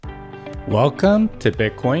Welcome to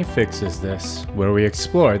Bitcoin Fixes This, where we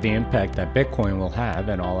explore the impact that Bitcoin will have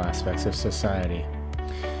in all aspects of society.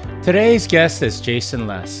 Today's guest is Jason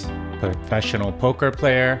Les, professional poker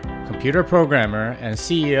player, computer programmer, and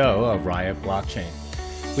CEO of Riot Blockchain.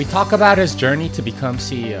 We talk about his journey to become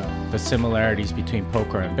CEO, the similarities between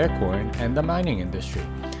poker and Bitcoin, and the mining industry.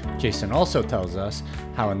 Jason also tells us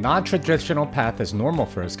how a non-traditional path is normal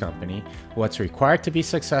for his company, what's required to be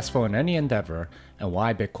successful in any endeavor, and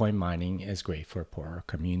why Bitcoin mining is great for poorer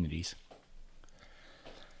communities.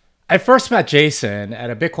 I first met Jason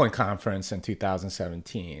at a Bitcoin conference in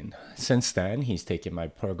 2017. Since then, he's taken my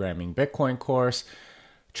programming Bitcoin course,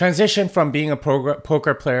 transitioned from being a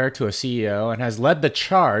poker player to a CEO, and has led the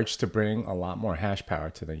charge to bring a lot more hash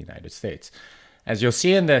power to the United States. As you'll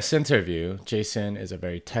see in this interview, Jason is a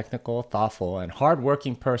very technical, thoughtful, and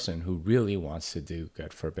hardworking person who really wants to do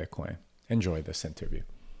good for Bitcoin. Enjoy this interview.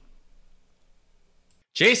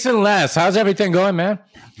 Jason Les, how's everything going, man?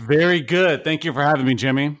 Very good. Thank you for having me,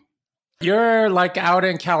 Jimmy. You're like out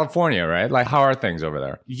in California, right? Like, how are things over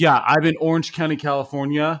there? Yeah, I'm in Orange County,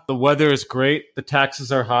 California. The weather is great. The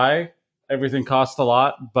taxes are high. Everything costs a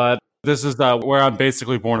lot, but this is where I'm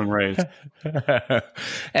basically born and raised.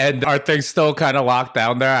 And are things still kind of locked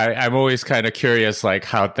down there? I'm always kind of curious, like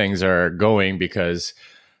how things are going because,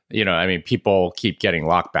 people keep getting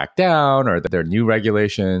locked back down, or there are new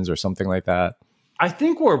regulations or something like that. I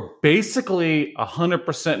think we're basically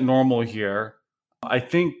 100% normal here. I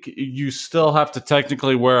think you still have to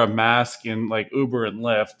technically wear a mask in like Uber and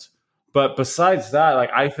Lyft. But besides that,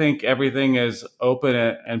 I think everything is open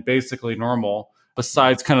and basically normal,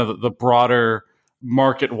 besides kind of the broader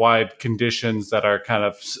market-wide conditions that are kind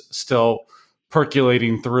of still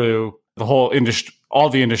percolating through the whole industry, all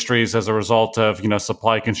the industries as a result of,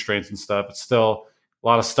 supply constraints and stuff. It's still a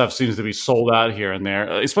lot of stuff seems to be sold out here and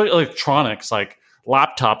there, especially electronics, like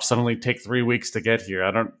laptops suddenly take 3 weeks to get here.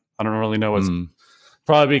 I don't really know what's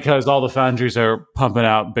probably because all the foundries are pumping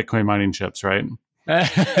out Bitcoin mining chips, right?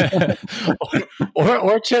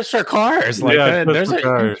 or chips for cars. There's a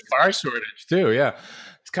cars. Car shortage too. Yeah,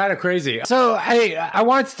 it's kind of crazy. So I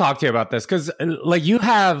wanted to talk to you about this because you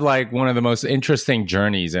have one of the most interesting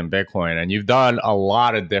journeys in Bitcoin, and you've done a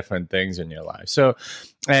lot of different things in your life. So,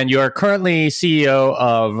 and you're currently CEO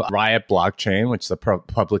of Riot Blockchain, which is a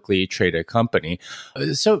publicly traded company.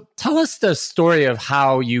 So tell us the story of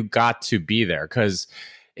how you got to be there, because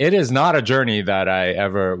it is not a journey that I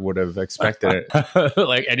ever would have expected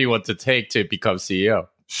anyone to take to become CEO.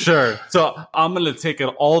 Sure. So I'm going to take it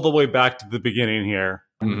all the way back to the beginning here.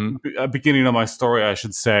 Beginning of my story, I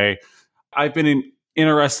should say. I've been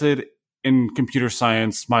interested in computer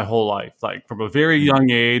science my whole life. From a very young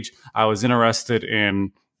age, I was interested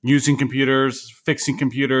in using computers, fixing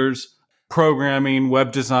computers, programming,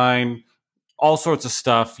 web design, all sorts of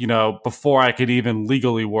stuff, before I could even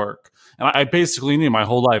legally work. And I basically knew my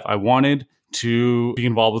whole life I wanted to be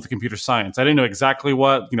involved with computer science. I didn't know exactly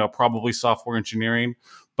what, probably software engineering,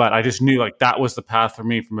 but I just knew that was the path for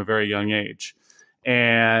me from a very young age.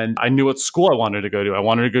 And I knew what school I wanted to go to. I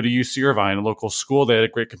wanted to go to UC Irvine, a local school. They had a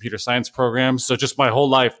great computer science program. So just my whole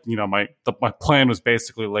life, my plan was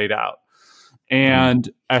basically laid out. And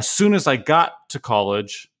as soon as I got to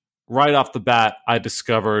college, right off the bat, I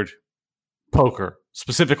discovered poker.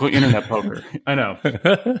 Specifically internet poker. I know.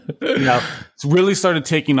 It's really started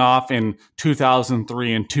taking off in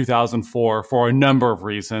 2003 and 2004 for a number of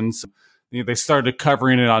reasons. They started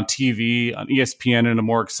covering it on TV, on ESPN in a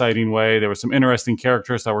more exciting way. There were some interesting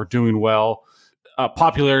characters that were doing well.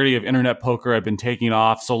 Popularity of internet poker had been taking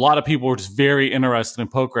off. So a lot of people were just very interested in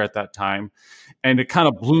poker at that time. And it kind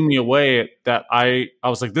of blew me away that I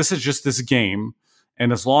was like, this is just this game.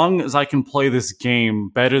 And as long as I can play this game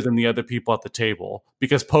better than the other people at the table,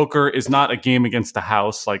 because poker is not a game against the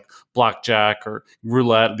house like blackjack or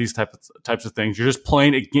roulette, these types of things. You're just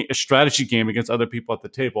playing a strategy game against other people at the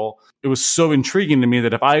table. It was so intriguing to me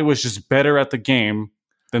that if I was just better at the game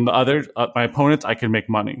than the other my opponents, I could make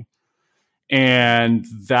money. And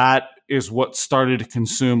that is what started to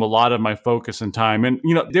consume a lot of my focus and time. And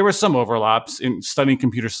there were some overlaps in studying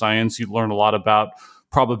computer science. You learn a lot about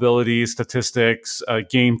probability, statistics,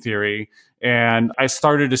 game theory. And I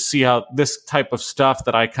started to see how this type of stuff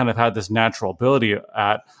that I kind of had this natural ability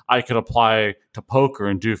at, I could apply to poker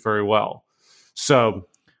and do very well. So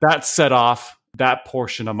that set off that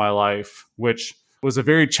portion of my life, which was a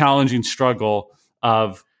very challenging struggle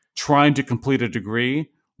of trying to complete a degree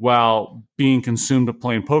while being consumed with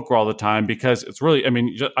playing poker all the time, because it's really,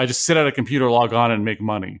 I just sit at a computer, log on and make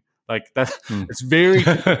money. That, it's very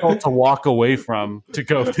difficult to walk away from to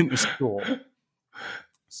go finish school.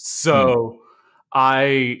 So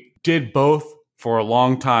I did both for a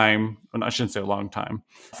long time. Well, I shouldn't say a long time,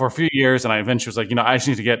 for a few years. And I eventually was like, I just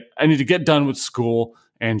need to get done with school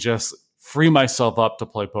and just free myself up to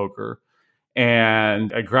play poker.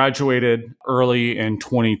 And I graduated early in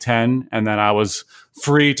 2010. And then I was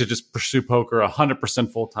free to just pursue poker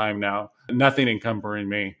 100% full time now, nothing encumbering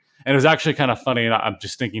me. And it was actually kind of funny. And I'm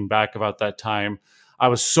just thinking back about that time. I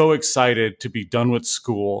was so excited to be done with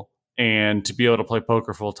school and to be able to play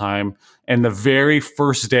poker full time. And the very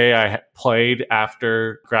first day I played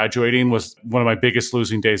after graduating was one of my biggest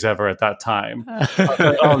losing days ever at that time. I was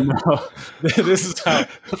like, oh no,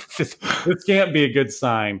 this can't be a good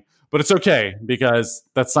sign. But it's okay, because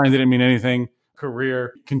that sign didn't mean anything.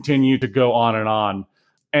 Career continued to go on and on.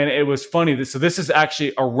 And it was funny. So this is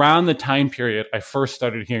actually around the time period I first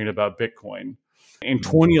started hearing about Bitcoin. In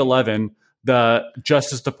 2011, the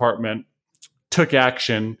Justice Department took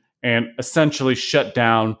action and essentially shut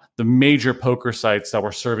down the major poker sites that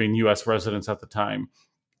were serving U.S. residents at the time.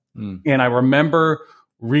 And I remember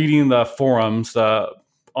reading the forums, the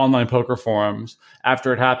online poker forums,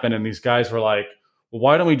 after it happened. And these guys were like, well,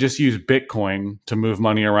 why don't we just use Bitcoin to move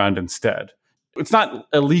money around instead? It's not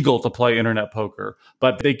illegal to play internet poker,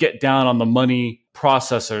 but they get down on the money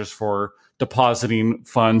processors for depositing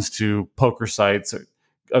funds to poker sites or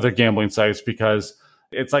other gambling sites, because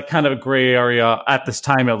it's like kind of a gray area at this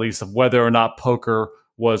time, at least, of whether or not poker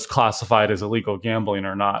was classified as illegal gambling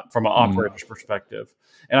or not from an operator's perspective.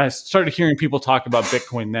 And I started hearing people talk about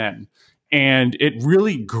Bitcoin then, and it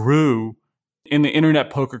really grew in the internet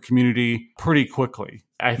poker community pretty quickly.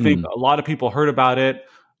 I think a lot of people heard about it,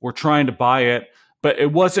 were trying to buy it, but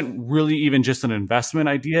it wasn't really even just an investment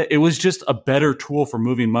idea. It was just a better tool for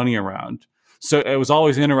moving money around. So it was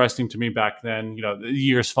always interesting to me back then, the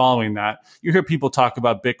years following that. You hear people talk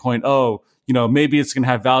about Bitcoin, maybe it's going to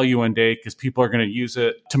have value one day because people are going to use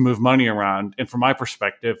it to move money around. And from my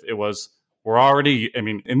perspective, it was,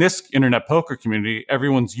 in this internet poker community,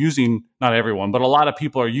 everyone's using, not everyone, but a lot of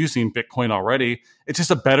people are using Bitcoin already. It's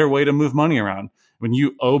just a better way to move money around. When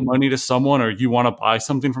you owe money to someone or you want to buy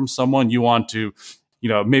something from someone, you want to,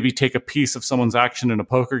 maybe take a piece of someone's action in a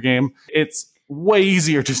poker game. It's way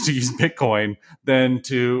easier just to use Bitcoin than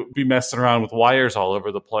to be messing around with wires all over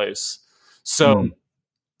the place. So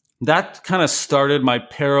that kind of started my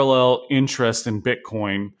parallel interest in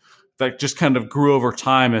Bitcoin that just kind of grew over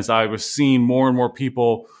time as I was seeing more and more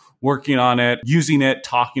people working on it, using it,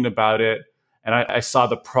 talking about it. And I saw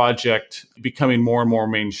the project becoming more and more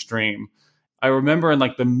mainstream. I remember in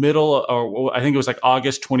like the middle, or I think it was like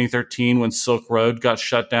August 2013 when Silk Road got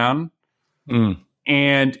shut down.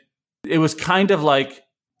 And it was kind of like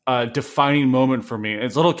a defining moment for me.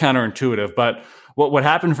 It's a little counterintuitive, but what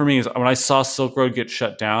happened for me is when I saw Silk Road get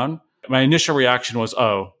shut down, my initial reaction was,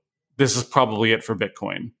 oh, this is probably it for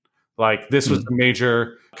Bitcoin. Like this was the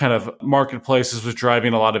major kind of marketplaces was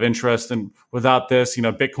driving a lot of interest. And without this,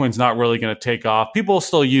 Bitcoin's not really going to take off. People will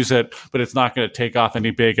still use it, but it's not going to take off any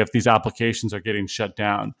big if these applications are getting shut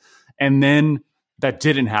down. And then that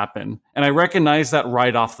didn't happen. And I recognized that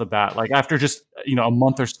right off the bat. Like after just, a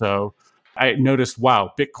month or so, I noticed,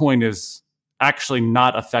 wow, Bitcoin is actually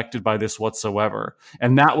not affected by this whatsoever.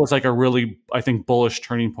 And that was like a really, I think, bullish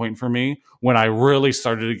turning point for me when I really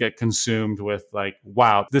started to get consumed with like,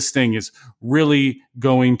 wow, this thing is really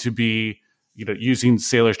going to be, using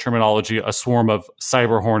Saylor's terminology, a swarm of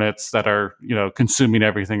cyber hornets that are, consuming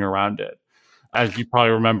everything around it. As you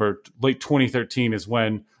probably remember, late 2013 is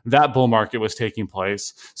when that bull market was taking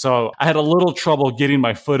place. So I had a little trouble getting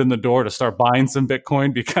my foot in the door to start buying some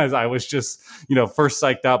Bitcoin because I was just, first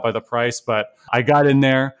psyched out by the price. But I got in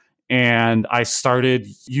there and I started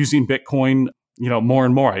using Bitcoin, more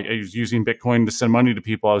and more. I was using Bitcoin to send money to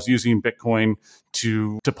people. I was using Bitcoin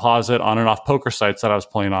to deposit on and off poker sites that I was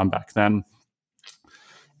playing on back then.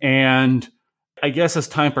 And I guess as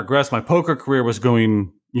time progressed, my poker career was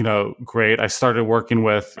going great. I started working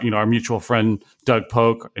with, our mutual friend, Doug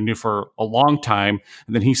Polk, I knew for a long time.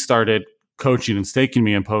 And then he started coaching and staking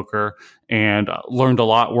me in poker and learned a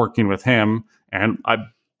lot working with him. And I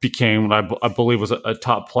became what I believe was a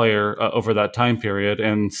top player over that time period.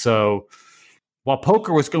 And so while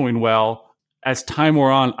poker was going well, as time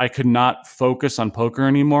wore on, I could not focus on poker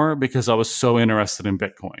anymore because I was so interested in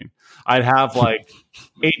Bitcoin. I'd have like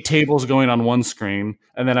 8 tables going on one screen,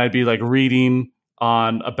 and then I'd be like reading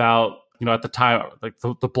on about, at the time, like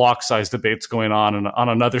the block size debates going on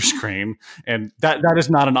another screen. And that is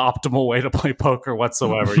not an optimal way to play poker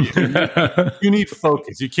whatsoever. You need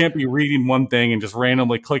focus. You can't be reading one thing and just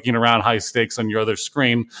randomly clicking around high stakes on your other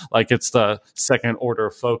screen like it's the second order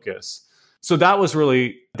of focus. So that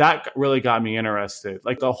really got me interested.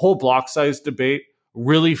 Like the whole block size debate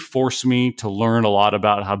really forced me to learn a lot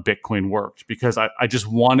about how Bitcoin worked, because I just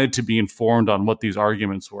wanted to be informed on what these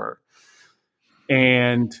arguments were.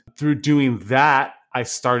 And through doing that, I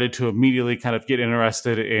started to immediately kind of get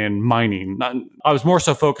interested in mining. I was more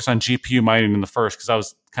so focused on GPU mining in the first, because that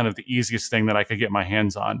was kind of the easiest thing that I could get my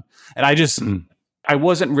hands on. And I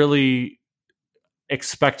wasn't really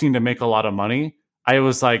expecting to make a lot of money. I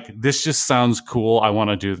was like, this just sounds cool. I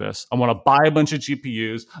want to do this. I want to buy a bunch of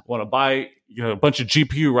GPUs. I want to buy a bunch of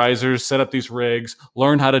GPU risers, set up these rigs,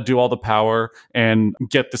 learn how to do all the power, and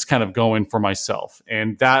get this kind of going for myself.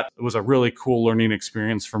 And that was a really cool learning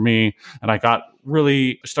experience for me. And I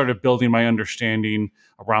started building my understanding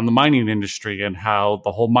around the mining industry and how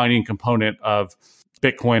the whole mining component of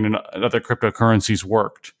Bitcoin and other cryptocurrencies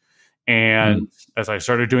worked. And as I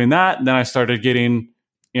started doing that, then I started getting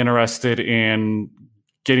interested in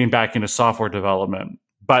getting back into software development.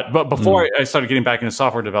 But before I started getting back into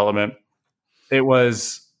software development, it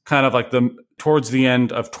was kind of like towards the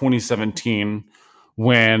end of 2017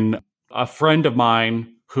 when a friend of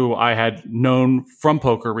mine who I had known from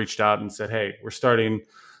poker reached out and said, hey, we're starting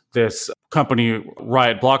this company,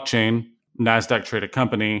 Riot Blockchain, NASDAQ traded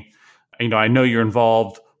company. I know you're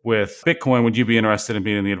involved with Bitcoin. Would you be interested in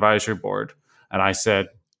being in the advisory board? And I said,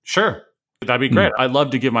 sure. That'd be great. I'd love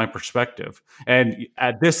to give my perspective. And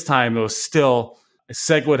at this time, it was still,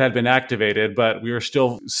 SegWit had been activated, but we were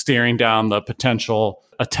still staring down the potential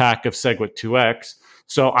attack of SegWit 2x.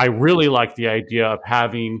 So I really liked the idea of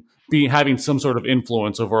having some sort of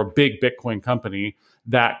influence over a big Bitcoin company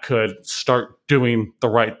that could start doing the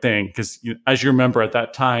right thing. Because as you remember, at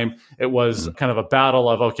that time, it was kind of a battle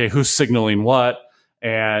of, okay, who's signaling what?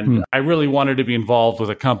 And I really wanted to be involved with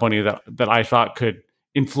a company that I thought could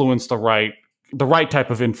influence the right type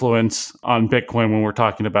of influence on Bitcoin when we're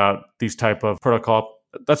talking about these type of protocol.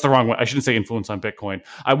 That's the wrong way. I shouldn't say influence on Bitcoin.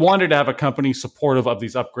 I wanted to have a company supportive of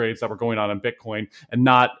these upgrades that were going on in Bitcoin and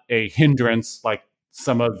not a hindrance like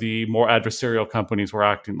some of the more adversarial companies were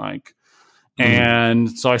acting like.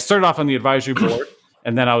 And so I started off on the advisory board,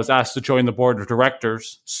 and then I was asked to join the board of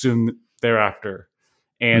directors soon thereafter.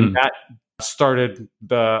 And that started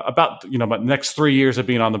about the next 3 years of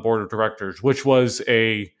being on the board of directors, which was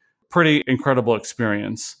a pretty incredible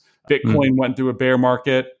experience. Bitcoin went through a bear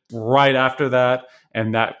market right after that,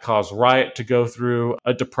 and that caused Riot to go through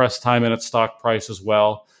a depressed time in its stock price as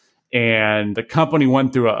well. And the company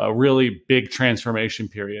went through a really big transformation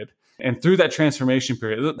period. And through that transformation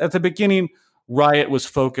period, at the beginning, Riot was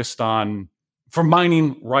focused for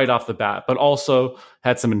mining right off the bat, but also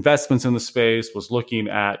had some investments in the space, was looking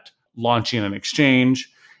at launching an exchange.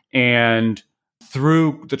 And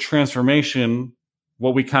through the transformation,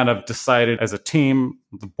 what we kind of decided as a team,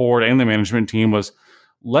 the board and the management team, was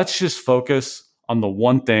let's just focus on the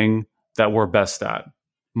one thing that we're best at,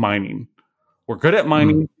 mining. We're good at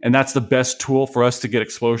mining, and that's the best tool for us to get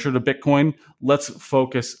exposure to Bitcoin. Let's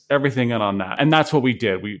focus everything in on that. And that's what we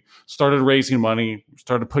did. We started raising money,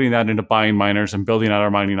 started putting that into buying miners and building out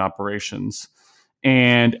our mining operations.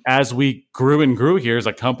 And as we grew and grew here, as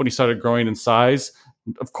a company started growing in size,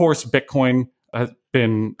 of course, Bitcoin has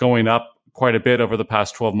been going up quite a bit over the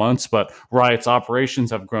past 12 months, but Riot's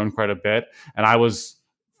operations have grown quite a bit. And I was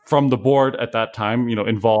from the board at that time,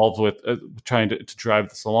 involved with trying to drive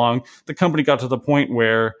this along. The company got to the point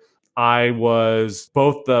where I was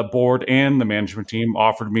both the board and the management team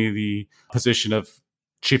offered me the position of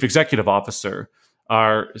chief executive officer.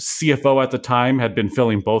 Our CFO at the time had been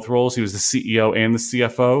filling both roles. He was the CEO and the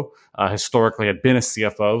CFO, historically had been a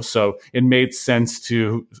CFO. So it made sense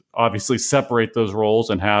to obviously separate those roles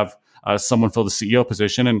and have someone fill the CEO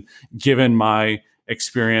position. And given my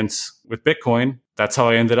experience with Bitcoin, that's how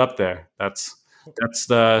I ended up there. That's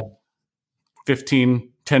the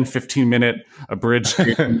 10-15 minute abridged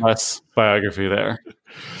less biography there.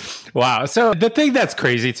 Wow. So the thing that's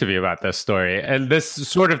crazy to me about this story, and this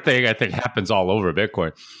sort of thing I think happens all over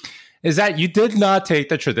Bitcoin, is that you did not take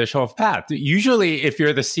the traditional path. Usually, if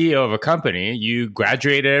you're the CEO of a company, you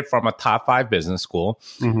graduated from a top 5 business school.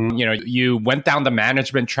 You went down the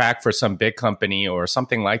management track for some big company or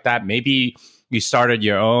something like that. Maybe you started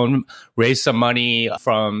your own, raised some money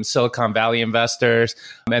from Silicon Valley investors,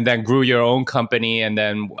 and then grew your own company and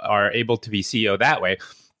then are able to be CEO that way.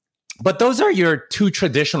 But those are your two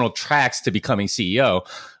traditional tracks to becoming CEO,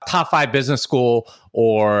 top 5 business school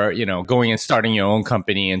or, going and starting your own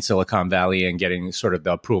company in Silicon Valley and getting sort of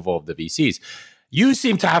the approval of the VCs. You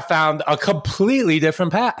seem to have found a completely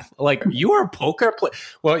different path. Like you were a poker player.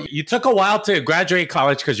 Well, you took a while to graduate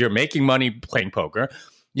college because you're making money playing poker.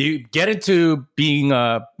 You get into being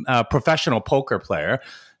a professional poker player.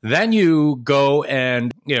 Then you go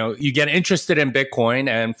and you get interested in Bitcoin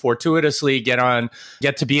and fortuitously get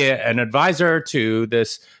to be an advisor to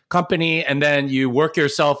this company, and then you work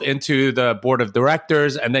yourself into the board of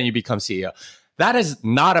directors, and then you become CEO. That is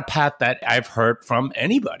not a path that I've heard from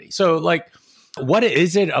anybody. So like, what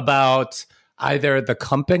is it about either the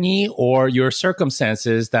company or your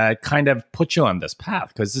circumstances that kind of put you on this path?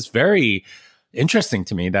 Because it's very interesting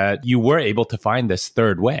to me that you were able to find this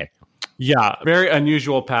third way. Yeah, very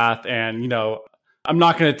unusual path. And, I'm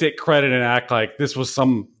not going to take credit and act like this was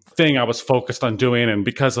something I was focused on doing. And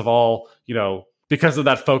because of because of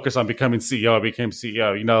that focus on becoming CEO, I became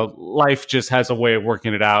CEO. Life just has a way of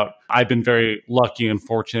working it out. I've been very lucky and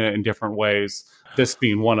fortunate in different ways, this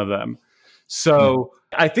being one of them. So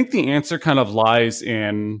I think the answer kind of lies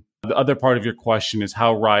in the other part of your question, is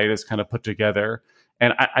how Riot is kind of put together.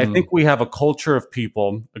 And I think we have a culture of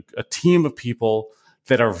people, a team of people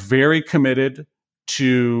that are very committed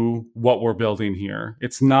to what we're building here.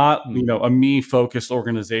 It's not, a me-focused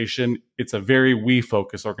organization. It's a very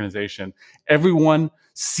we-focused organization. Everyone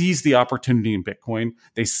sees the opportunity in Bitcoin.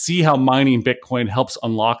 They see how mining Bitcoin helps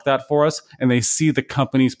unlock that for us, and they see the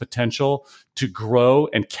company's potential to grow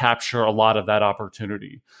and capture a lot of that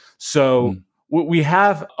opportunity. So we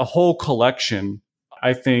have a whole collection,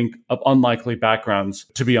 I think, of unlikely backgrounds,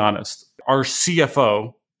 to be honest. Our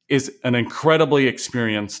CFO is an incredibly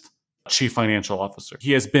experienced chief financial officer.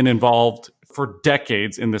 He has been involved for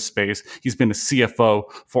decades in this space. He's been a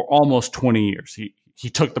CFO for almost 20 years. He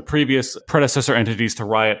took the previous predecessor entities to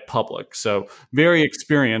Riot public. So very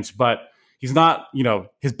experienced, but he's not,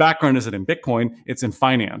 his background isn't in Bitcoin, it's in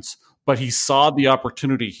finance. But he saw the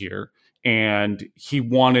opportunity here and he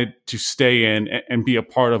wanted to stay in and be a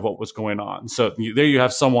part of what was going on. So there you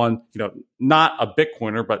have someone, not a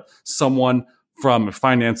Bitcoiner, but someone from a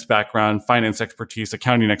finance background, finance expertise,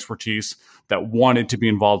 accounting expertise, that wanted to be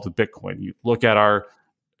involved with Bitcoin. You look at our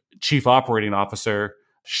chief operating officer,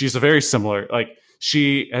 she's a very similar,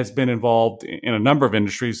 she has been involved in a number of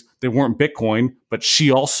industries. They weren't Bitcoin, but she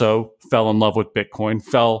also fell in love with Bitcoin,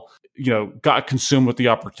 got consumed with the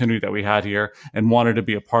opportunity that we had here and wanted to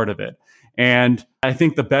be a part of it. And I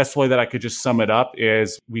think the best way that I could just sum it up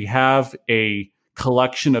is we have a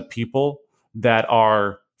collection of people that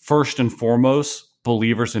are first and foremost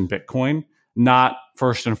believers in Bitcoin, not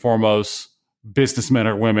first and foremost businessmen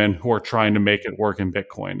or women who are trying to make it work in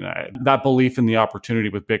Bitcoin. That belief in the opportunity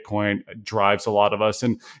with Bitcoin drives a lot of us.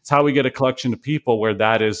 And it's how we get a collection of people where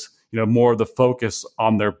that is, more of the focus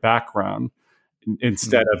on their background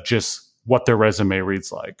instead of just what their resume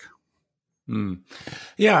reads like.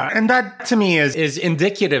 Yeah. And that to me is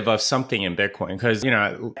indicative of something in Bitcoin. Because,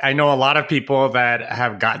 I know a lot of people that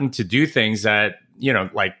have gotten to do things that,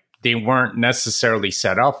 they weren't necessarily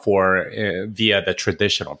set up for via the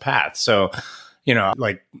traditional path. So,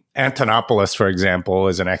 like Antonopoulos, for example,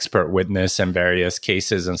 is an expert witness in various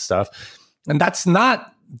cases and stuff. And that's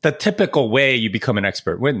not the typical way you become an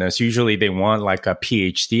expert witness. Usually they want like a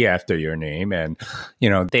PhD after your name and,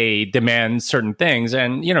 they demand certain things.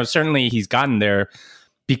 And, certainly he's gotten there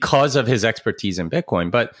because of his expertise in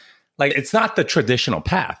Bitcoin. But it's not the traditional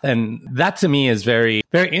path. And that to me is very,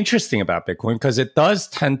 very interesting about Bitcoin because it does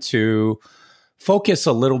tend to focus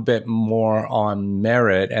a little bit more on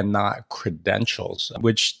merit and not credentials,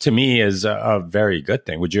 which to me is a very good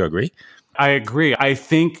thing. Would you agree? I agree. I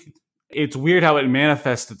think it's weird how it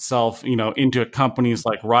manifests itself, into companies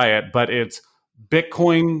like Riot, but it's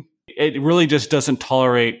Bitcoin. It really just doesn't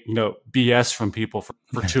tolerate, BS from people for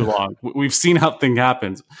too long. We've seen how thing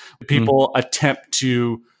happens. People attempt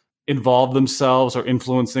to involve themselves or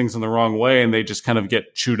influence things in the wrong way, and they just kind of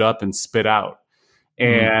get chewed up and spit out.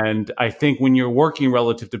 And I think when you're working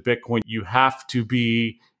relative to Bitcoin, you have to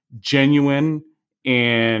be genuine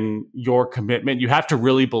in your commitment. You have to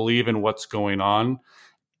really believe in what's going on.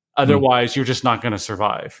 Otherwise, you're just not going to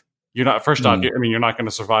survive. You're not, first off, you're not going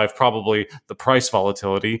to survive probably the price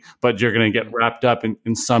volatility, but you're going to get wrapped up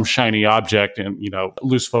in some shiny object and,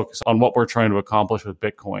 lose focus on what we're trying to accomplish with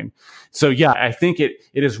Bitcoin. So yeah, I think it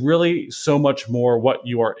is really so much more what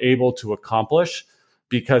you are able to accomplish,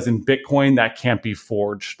 because in Bitcoin, that can't be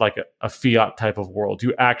forged like a fiat type of world.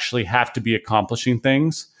 You actually have to be accomplishing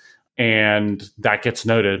things, and that gets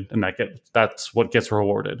noted, and that's what gets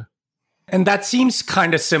rewarded. And that seems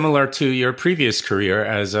kind of similar to your previous career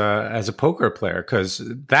as a poker player, because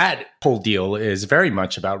that whole deal is very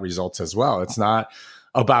much about results as well. It's not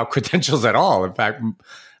about credentials at all. In fact,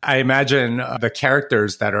 I imagine the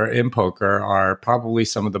characters that are in poker are probably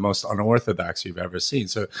some of the most unorthodox you've ever seen.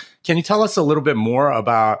 So can you tell us a little bit more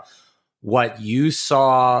about what you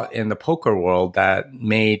saw in the poker world that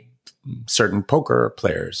made certain poker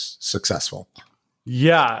players successful?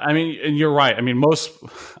 Yeah, I mean, and you're right. I mean,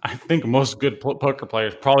 I think most good poker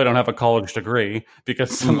players probably don't have a college degree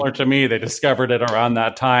because similar to me, they discovered it around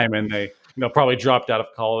that time and they, probably dropped out of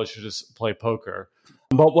college to just play poker.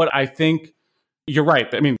 But what I think, you're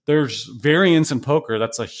right. I mean, there's variance in poker.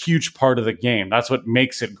 That's a huge part of the game. That's what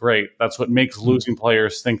makes it great. That's what makes losing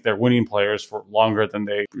players think they're winning players for longer than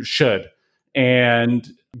they should. And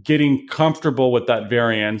getting comfortable with that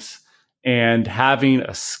variance and having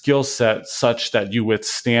a skill set such that you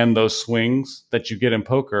withstand those swings that you get in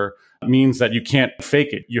poker means that you can't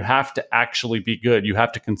fake it. You have to actually be good. You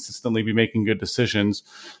have to consistently be making good decisions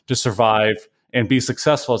to survive and be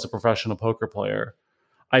successful as a professional poker player.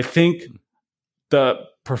 I think the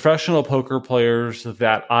professional poker players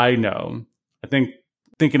that I know,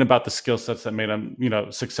 thinking about the skill sets that made them,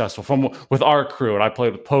 successful with our crew. And I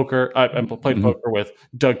played with poker. I played poker with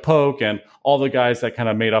Doug Polk and all the guys that kind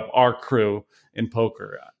of made up our crew in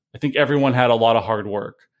poker. I think everyone had a lot of hard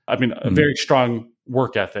work. I mean, a very strong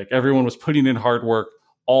work ethic. Everyone was putting in hard work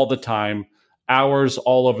all the time, hours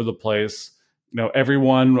all over the place.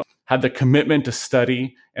 Everyone had the commitment to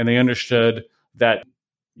study and they understood that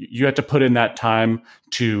you had to put in that time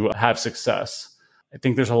to have success. I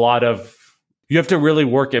think there's you have to really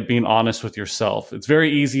work at being honest with yourself. It's very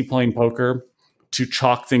easy playing poker to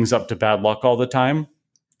chalk things up to bad luck all the time.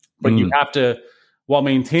 But you have to, while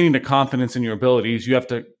maintaining the confidence in your abilities, you have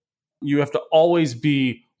to always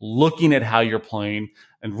be looking at how you're playing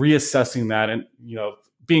and reassessing that and,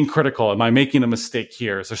 being critical. Am I making a mistake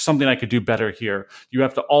here? Is there something I could do better here? You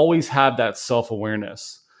have to always have that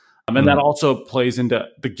self-awareness. And that also plays into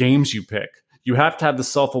the games you pick. You have to have the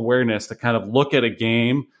self-awareness to kind of look at a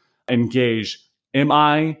game and gauge, am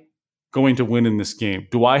I going to win in this game?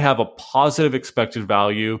 Do I have a positive expected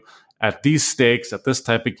value at these stakes, at this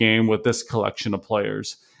type of game with this collection of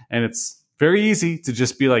players? And it's very easy to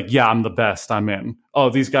just be like, yeah, I'm the best, I'm in. Oh,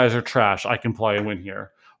 these guys are trash, I can play and win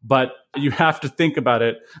here. But you have to think about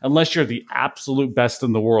it, unless you're the absolute best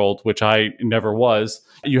in the world, which I never was,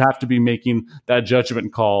 you have to be making that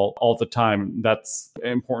judgment call all the time. That's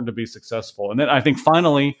important to be successful. And then I think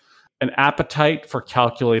finally, an appetite for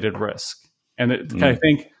calculated risk. And I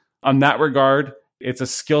think on that regard, it's a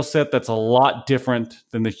skill set that's a lot different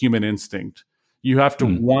than the human instinct. You have to,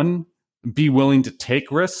 one, be willing to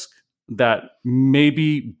take risk that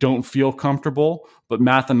maybe don't feel comfortable, but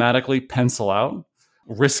mathematically pencil out.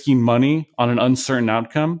 Risking money on an uncertain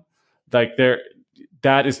outcome,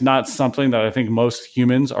 that is not something that I think most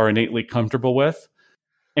humans are innately comfortable with.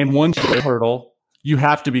 And once you hurdle, you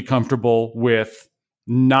have to be comfortable with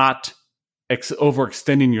not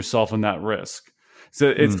overextending yourself in that risk. So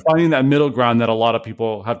it's finding that middle ground that a lot of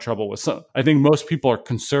people have trouble with. So I think most people are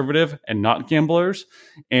conservative and not gamblers.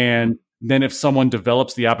 And then if someone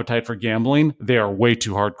develops the appetite for gambling, they are way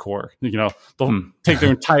too hardcore. They'll take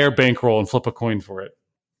their entire bankroll and flip a coin for it.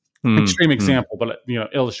 Extreme example, but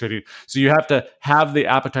illustrating. So you have to have the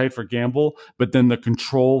appetite for gamble, but then the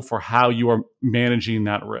control for how you are managing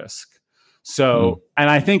that risk. So, and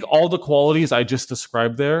I think all the qualities I just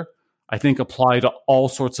described there, I think apply to all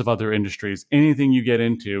sorts of other industries. Anything you get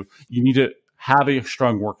into, you need to have a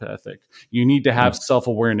strong work ethic. You need to have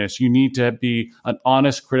self-awareness. You need to be an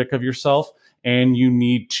honest critic of yourself. And you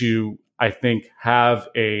need to, I think, have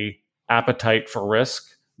a appetite for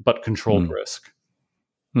risk, but controlled risk.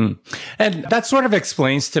 And that sort of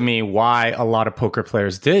explains to me why a lot of poker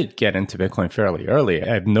players did get into Bitcoin fairly early.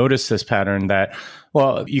 I've noticed this pattern that,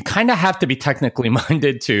 well, you kind of have to be technically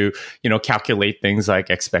minded to, calculate things like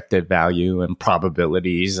expected value and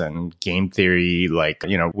probabilities and game theory, like,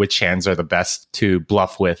 which hands are the best to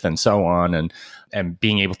bluff with and so on. And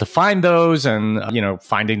being able to find those and,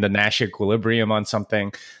 finding the Nash equilibrium on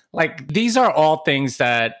something. Like, these are all things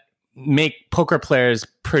that make poker players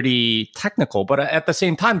pretty technical, but at the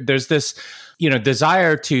same time, there's this,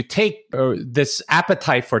 desire to take, or this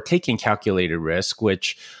appetite for taking calculated risk,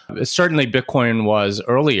 which certainly Bitcoin was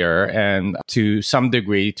earlier, and to some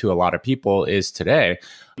degree, to a lot of people, is today.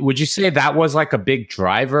 Would you say that was like a big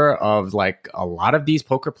driver of like a lot of these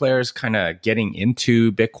poker players kind of getting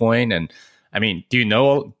into Bitcoin? And I mean, do you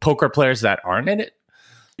know poker players that aren't in it?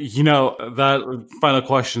 That final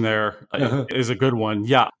question there is a good one.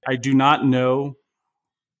 Yeah, I do not know.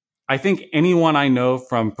 I think anyone I know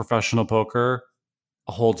from professional poker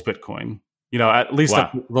holds Bitcoin. At least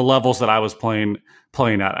at the levels that I was playing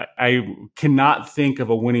at. I cannot think of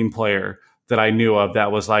a winning player that I knew of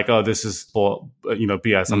that was like, oh, this is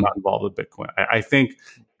BS. I'm not involved with Bitcoin. I think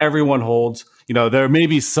everyone holds. There may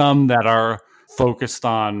be some that are focused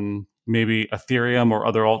on maybe Ethereum or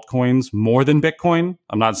other altcoins more than Bitcoin.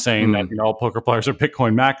 I'm not saying that all poker players are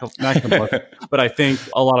Bitcoin maximalists, but I think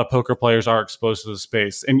a lot of poker players are exposed to the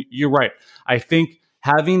space. And you're right. I think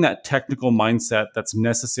having that technical mindset that's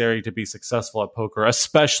necessary to be successful at poker,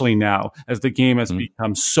 especially now as the game has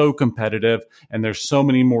become so competitive and there's so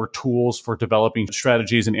many more tools for developing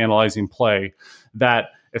strategies and analyzing play, that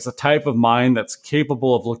it's a type of mind that's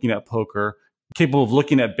capable of looking at poker, capable of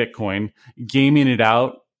looking at Bitcoin, gaming it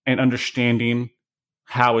out, and understanding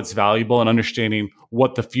how it's valuable and understanding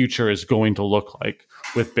what the future is going to look like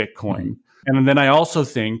with Bitcoin. And then I also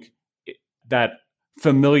think that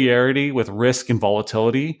familiarity with risk and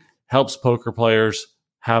volatility helps poker players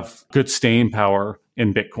have good staying power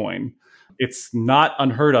in Bitcoin. It's not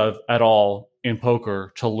unheard of at all in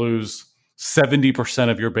poker to lose 70%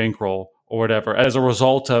 of your bankroll or whatever as a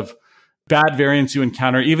result of bad variance you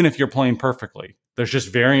encounter, even if you're playing perfectly. There's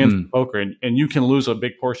just variance in poker, and you can lose a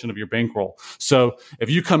big portion of your bankroll. So if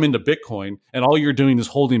you come into Bitcoin and all you're doing is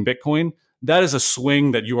holding Bitcoin, that is a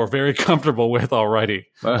swing that you are very comfortable with already.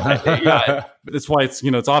 Yeah, that's why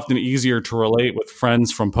it's often easier to relate with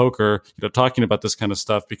friends from poker, talking about this kind of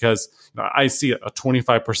stuff, because I see a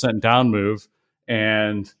 25% down move,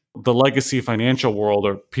 and the legacy financial world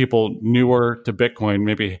or people newer to Bitcoin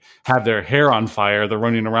maybe have their hair on fire. They're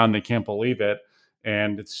running around, they can't believe it.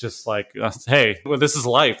 And it's just like, hey, well, this is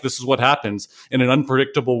life. This is what happens in an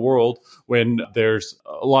unpredictable world when there's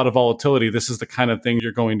a lot of volatility. This is the kind of thing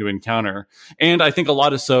you're going to encounter. And I think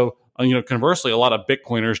conversely, a lot of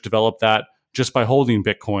Bitcoiners develop that just by holding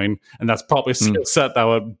Bitcoin. And that's probably a skill set that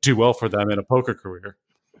would do well for them in a poker career.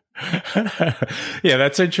 Yeah,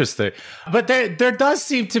 that's interesting. But there does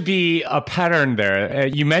seem to be a pattern there.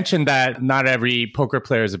 You mentioned that not every poker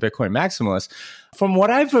player is a Bitcoin maximalist. From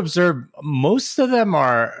what I've observed, most of them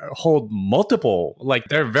hold multiple, like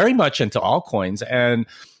they're very much into altcoins, and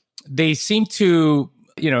they seem to,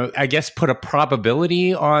 I guess put a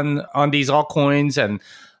probability on these altcoins and,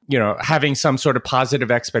 having some sort of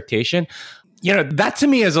positive expectation. That to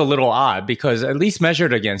me is a little odd, because at least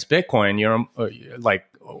measured against Bitcoin, like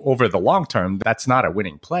over the long term, that's not a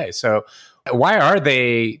winning play. So why are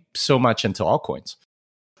they so much into altcoins?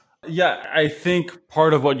 Yeah, I think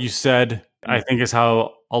part of what you said, I think, is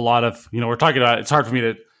how a lot of, we're talking about, it's hard for me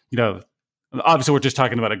to, obviously we're just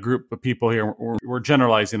talking about a group of people here. We're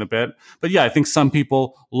generalizing a bit. But yeah, I think some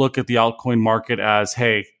people look at the altcoin market as,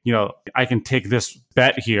 hey, I can take this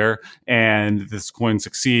bet here and this coin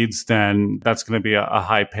succeeds, then that's going to be a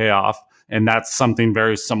high payoff. And that's something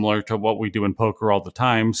very similar to what we do in poker all the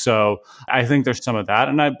time. So I think there's some of that.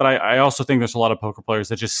 But I also think there's a lot of poker players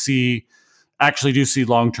that just actually do see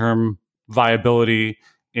long-term viability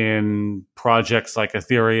in projects like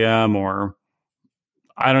Ethereum, or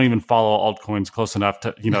I don't even follow altcoins close enough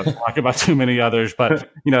to, talk about too many others, but,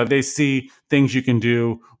 they see things you can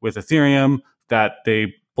do with Ethereum that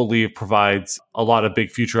they believe provides a lot of big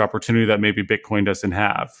future opportunity that maybe Bitcoin doesn't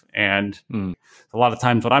have. And a lot of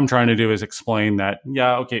times what I'm trying to do is explain that,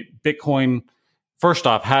 Bitcoin, first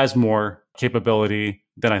off, has more capability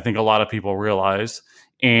than I think a lot of people realize.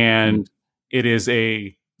 And it is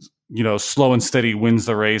a, slow and steady wins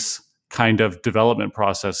the race kind of development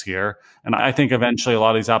process here. And I think eventually a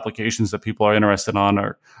lot of these applications that people are interested on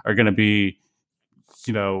are going to be,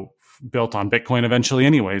 built on Bitcoin eventually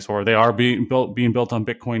anyways, or they are being built on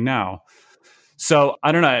Bitcoin now. So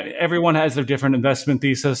I don't know. Everyone has their different investment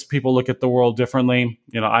thesis. People look at the world differently.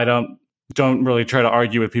 I don't really try to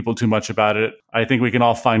argue with people too much about it. I think we can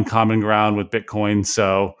all find common ground with Bitcoin.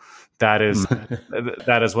 So that is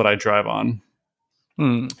what I drive on.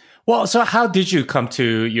 Well, so how did you come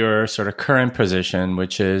to your sort of current position,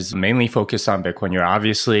 which is mainly focused on Bitcoin? You're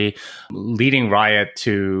obviously leading Riot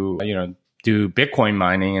to, do Bitcoin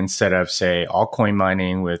mining instead of, say, altcoin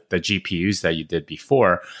mining with the GPUs that you did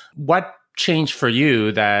before. What changed for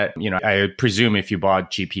you that, I presume if you bought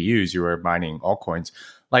GPUs, you were mining altcoins.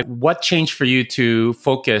 Like, what changed for you to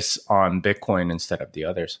focus on Bitcoin instead of the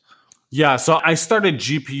others? Yeah, so I started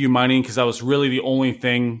GPU mining because that was really the only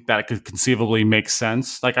thing that could conceivably make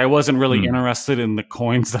sense. Like, I wasn't really interested in the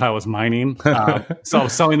coins that I was mining. So I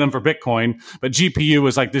was selling them for Bitcoin. But GPU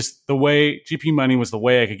was like GPU mining was the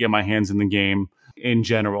way I could get my hands in the game in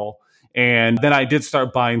general. And then I did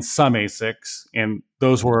start buying some ASICs, and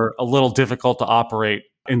those were a little difficult to operate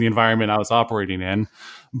in the environment I was operating in.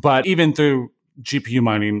 But even through GPU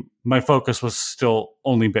mining, my focus was still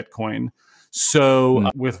only Bitcoin.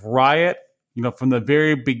 So with Riot, from the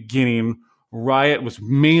very beginning, Riot was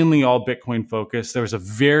mainly all Bitcoin focused. There was a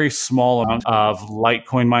very small amount of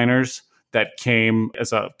Litecoin miners that came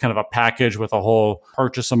as a kind of a package with a whole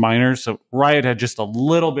purchase of miners. So Riot had just a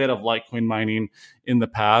little bit of Litecoin mining in the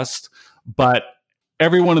past, but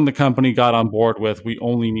everyone in the company got on board with, we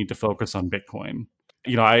only need to focus on Bitcoin.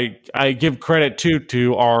 I give credit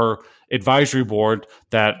to our advisory board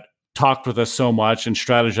that talked with us so much and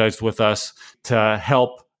strategized with us to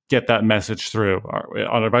help get that message through. On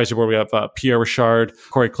our advisory board, we have Pierre Richard,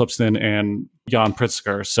 Corey Klippsten, and Jan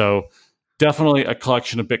Pritzker. So definitely a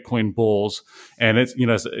collection of Bitcoin bulls. And it's,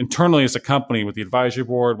 internally as a company, with the advisory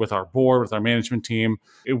board, with our board, with our management team,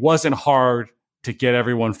 it wasn't hard to get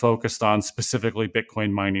everyone focused on specifically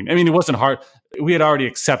Bitcoin mining. I mean, it wasn't hard. We had already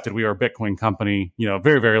accepted we were a Bitcoin company,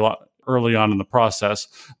 very, very early on in the process.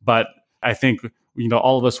 But I think,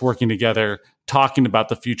 all of us working together, talking about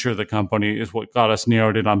the future of the company is what got us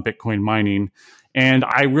narrowed in on Bitcoin mining. And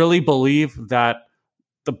I really believe that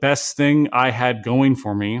the best thing I had going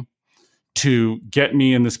for me to get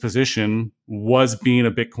me in this position was being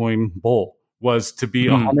a Bitcoin bull, was to be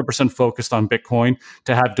 100% focused on Bitcoin,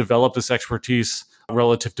 to have developed this expertise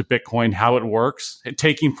relative to Bitcoin, how it works,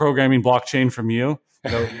 taking programming blockchain from you.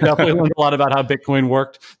 Definitely learned a lot about how Bitcoin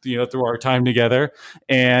worked, through our time together.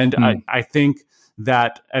 And I think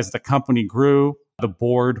that as the company grew, the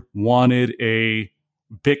board wanted a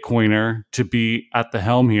Bitcoiner to be at the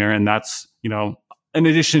helm here. And that's, in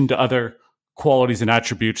addition to other qualities and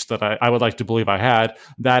attributes that I would like to believe I had,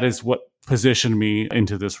 that is what positioned me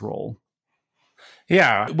into this role.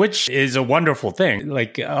 Yeah, which is a wonderful thing.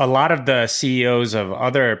 Like a lot of the CEOs of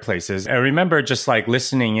other places, I remember just like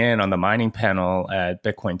listening in on the mining panel at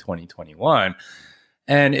Bitcoin 2021.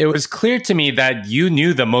 And it was clear to me that you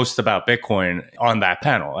knew the most about Bitcoin on that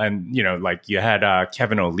panel. And, like you had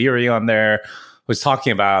Kevin O'Leary on there, was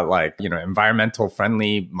talking about environmental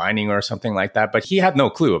friendly mining or something like that. But he had no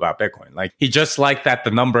clue about Bitcoin. Like he just liked that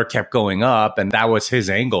the number kept going up and that was his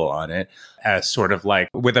angle on it, as sort of like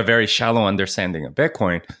with a very shallow understanding of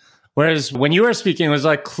Bitcoin. Whereas when you were speaking, it was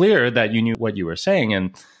like clear that you knew what you were saying.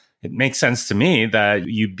 And it makes sense to me that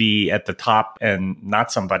you'd be at the top and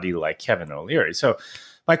not somebody like Kevin O'Leary. So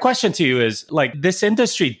my question to you is, like, this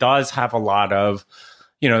industry does have a lot of,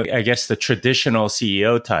 I guess the traditional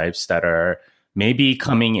CEO types that are maybe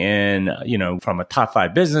coming in, from a top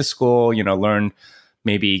 5 business school, learn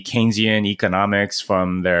maybe Keynesian economics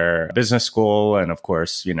from their business school. And of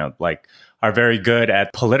course, are very good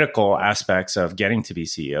at political aspects of getting to be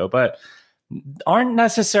CEO, but aren't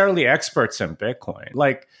necessarily experts in Bitcoin.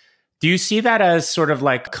 Like, do you see that as sort of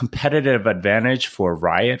like competitive advantage for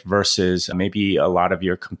Riot versus maybe a lot of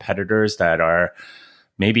your competitors that are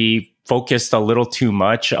maybe focused a little too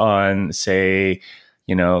much on, say,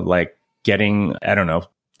 like getting,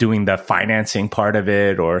 doing the financing part of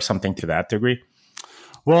it or something to that degree?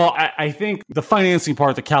 Well, I think the financing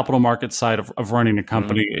part, the capital market side of running a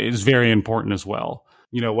company is very important as well.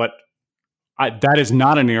 That is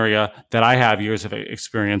not an area that I have years of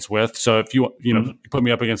experience with. So if you put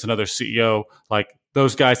me up against another CEO, like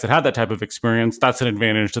those guys that have that type of experience, that's an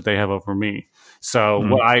advantage that they have over me. So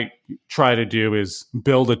what I try to do is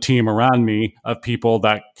build a team around me of people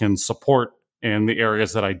that can support in the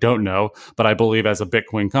areas that I don't know. But I believe as a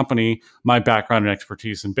Bitcoin company, my background and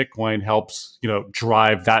expertise in Bitcoin helps,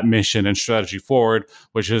 drive that mission and strategy forward,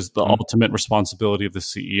 which is the ultimate responsibility of the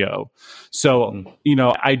CEO. So,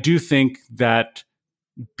 I do think that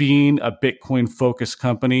being a Bitcoin focused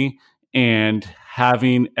company and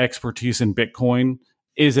having expertise in Bitcoin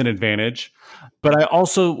is an advantage. But I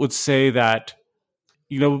also would say that,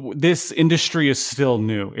 this industry is still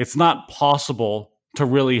new. It's not possible to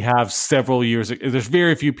really have several years. There's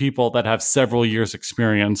very few people that have several years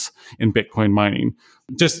experience in Bitcoin mining,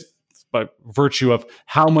 just by virtue of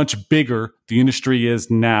how much bigger the industry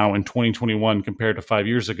is now in 2021 compared to 5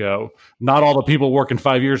 years ago. Not all the people working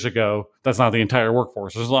 5 years ago, that's not the entire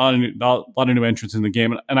workforce. There's a lot of new entrants in the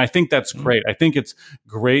game. And I think that's great. I think it's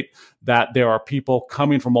great that there are people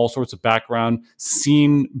coming from all sorts of background,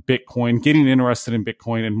 seeing Bitcoin, getting interested in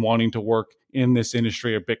Bitcoin and wanting to work in this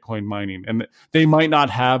industry of Bitcoin mining. And they might not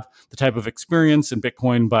have the type of experience in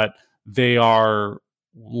Bitcoin, but they are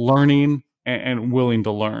learning and willing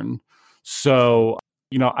to learn. So,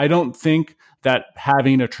 I don't think that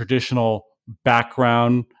having a traditional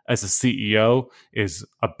background as a CEO is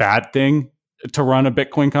a bad thing to run a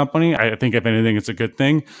Bitcoin company. I think if anything, it's a good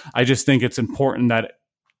thing. I just think it's important that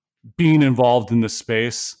being involved in this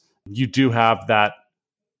space, you do have that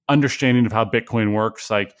understanding of how Bitcoin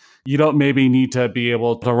works. Like, you don't maybe need to be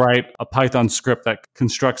able to write a Python script that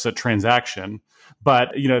constructs a transaction. But,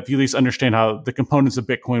 if you at least understand how the components of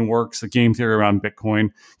Bitcoin works, the game theory around Bitcoin,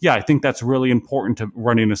 I think that's really important to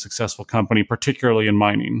running a successful company, particularly in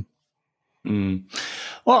mining.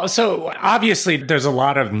 Well, so obviously there's a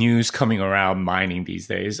lot of news coming around mining these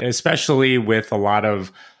days, especially with a lot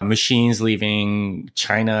of machines leaving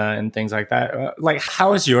China and things like that. Like,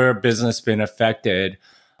 how has your business been affected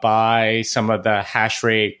by some of the hash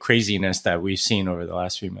rate craziness that we've seen over the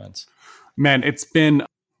last few months? Man, it's been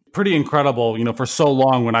pretty incredible. For so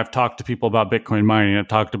long when I've talked to people about Bitcoin mining, I've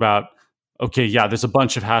talked about, okay, yeah, there's a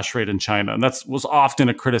bunch of hash rate in China. And that was often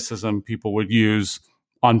a criticism people would use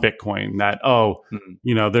on Bitcoin that,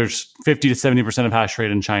 there's 50 to 70% of hash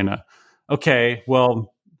rate in China. Okay,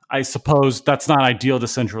 well, I suppose that's not ideal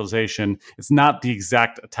decentralization. It's not the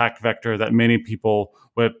exact attack vector that many people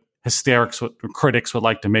critics would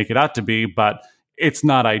like to make it out to be, but it's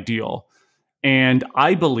not ideal. And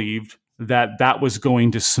I believed that was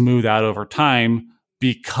going to smooth out over time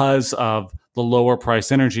because of the lower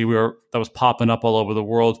price energy that was popping up all over the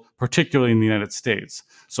world, particularly in the United States.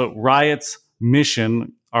 So Riot's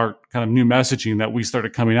mission, our kind of new messaging that we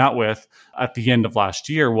started coming out with at the end of last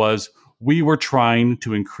year, was we were trying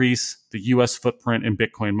to increase the US footprint in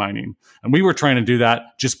Bitcoin mining. And we were trying to do that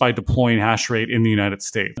just by deploying hash rate in the United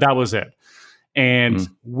States. That was it. And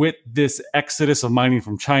with this exodus of mining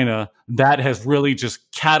from China, that has really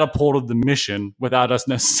just catapulted the mission without us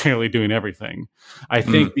necessarily doing everything. I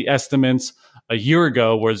think the estimates a year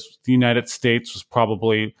ago was the United States was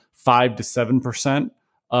probably 5 to 7%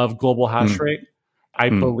 of global hash rate. I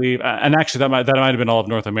believe, and actually that might have been all of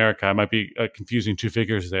North America. I might be confusing two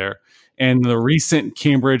figures there. And the recent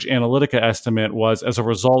Cambridge Analytica estimate was, as a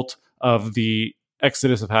result of the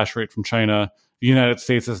exodus of hash rate from China, the United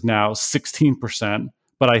States is now 16%.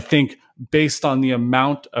 But I think based on the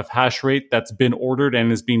amount of hash rate that's been ordered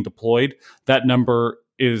and is being deployed, that number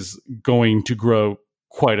is going to grow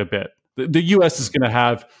quite a bit. The US is going to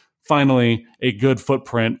have finally a good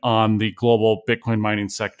footprint on the global Bitcoin mining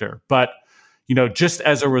sector. But just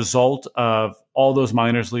as a result of all those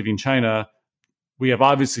miners leaving China, we have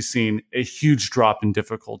obviously seen a huge drop in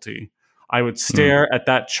difficulty. I would stare at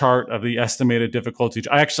that chart of the estimated difficulty.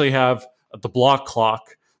 I actually have the block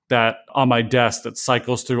clock that on my desk that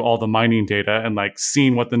cycles through all the mining data and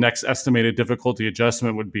seeing what the next estimated difficulty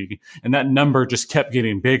adjustment would be. And that number just kept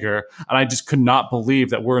getting bigger. And I just could not believe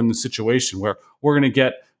that we're in the situation where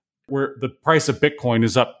where the price of Bitcoin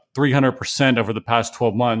is up 300% over the past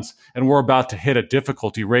 12 months. And we're about to hit a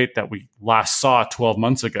difficulty rate that we last saw 12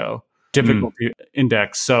 months ago, difficulty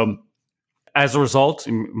index. So as a result,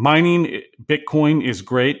 mining Bitcoin is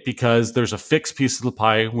great because there's a fixed piece of the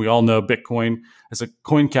pie. We all know Bitcoin has a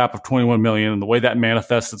coin cap of 21 million. And the way that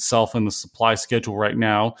manifests itself in the supply schedule right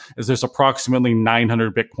now is there's approximately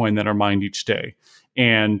 900 Bitcoin that are mined each day.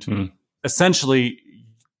 And essentially,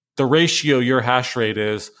 the ratio your hash rate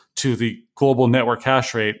is to the global network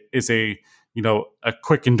hash rate is a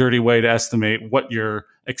quick and dirty way to estimate what your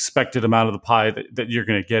expected amount of the pie that you're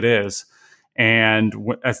going to get is. And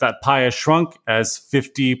as that pie has shrunk, as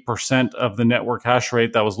 50% of the network hash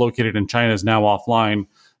rate that was located in China is now offline,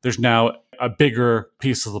 there's now a bigger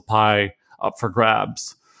piece of the pie up for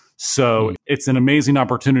grabs. So it's an amazing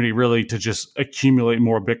opportunity really to just accumulate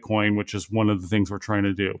more Bitcoin, which is one of the things we're trying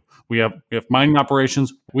to do. We have mining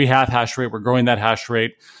operations, we have hash rate, we're growing that hash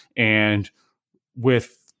rate. And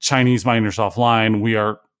with Chinese miners offline, we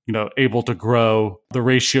are able to grow the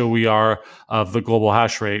ratio we are of the global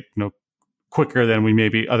hash rate quicker than we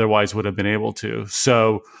maybe otherwise would have been able to.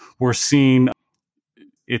 So we're seeing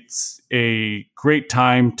it's a great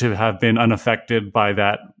time to have been unaffected by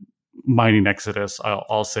that mining exodus.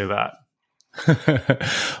 I'll say that.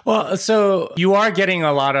 Well, so you are getting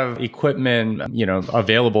a lot of equipment,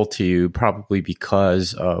 available to you probably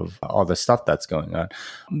because of all the stuff that's going on.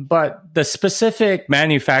 But the specific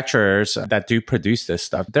manufacturers that do produce this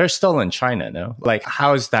stuff, they're still in China, no?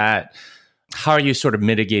 How is that? How are you sort of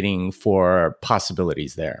mitigating for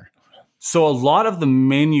possibilities there? So a lot of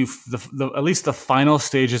at least the final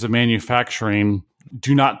stages of manufacturing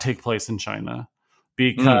do not take place in China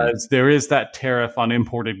because there is that tariff on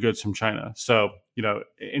imported goods from China. So, in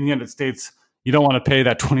the United States, you don't want to pay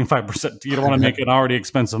that 25%. You don't want to make an already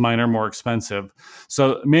expensive miner more expensive.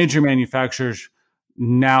 So major manufacturers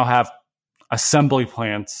now have assembly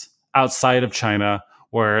plants outside of China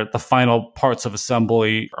where the final parts of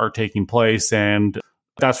assembly are taking place, and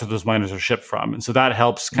that's where those miners are shipped from. And so that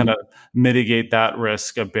helps kind of mitigate that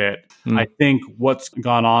risk a bit. I think what's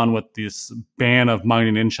gone on with this ban of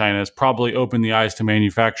mining in China has probably opened the eyes to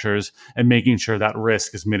manufacturers and making sure that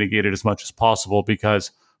risk is mitigated as much as possible,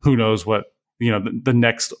 because who knows what, the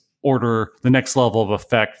next level of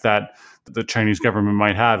effect that the Chinese government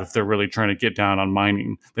might have if they're really trying to get down on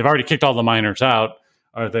mining. They've already kicked all the miners out.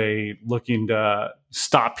 Are they looking to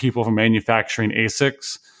stop people from manufacturing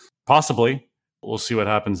ASICs? Possibly. we'll see what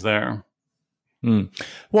happens there.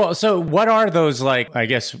 Well, so what are those, like, I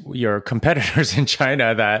guess, your competitors in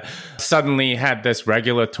China that suddenly had this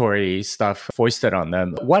regulatory stuff foisted on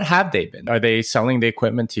them? What have they been? Are they selling the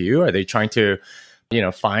equipment to you? Are they trying to,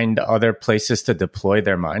 find other places to deploy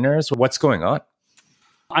their miners? What's going on?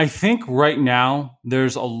 I think right now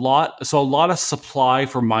there's a lot of supply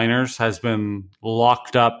for miners has been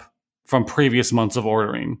locked up from previous months of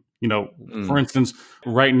ordering. For instance,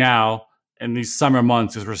 right now, in these summer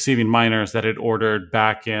months is receiving miners that had ordered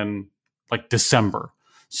back in like December.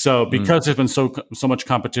 So because there's been so much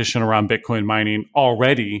competition around Bitcoin mining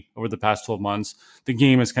already over the past 12 months, the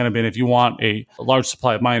game has kind of been, if you want a large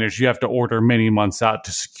supply of miners, you have to order many months out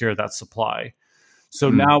to secure that supply. So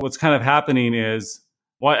now what's kind of happening is,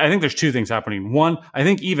 well, I think there's two things happening. One, I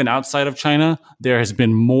think even outside of China, there has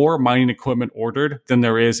been more mining equipment ordered than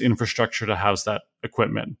there is infrastructure to house that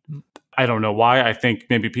equipment. I don't know why. I think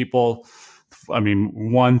maybe people...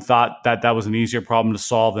 one thought that was an easier problem to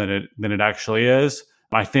solve than it actually is.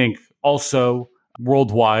 I think also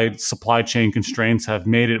worldwide supply chain constraints have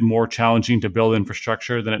made it more challenging to build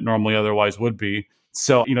infrastructure than it normally otherwise would be.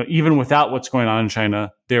 So, even without what's going on in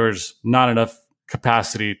China, there is not enough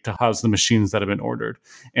capacity to house the machines that have been ordered.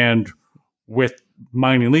 And with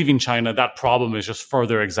mining leaving China, that problem is just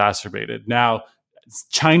further exacerbated. Now,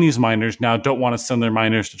 Chinese miners now don't want to send their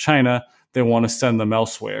miners to China. They want to send them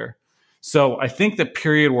elsewhere. So I think the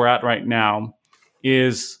period we're at right now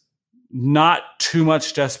is not too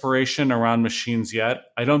much desperation around machines yet.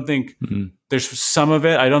 I don't think there's some of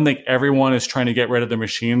it. I don't think everyone is trying to get rid of their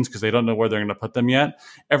machines because they don't know where they're going to put them yet.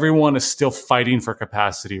 Everyone is still fighting for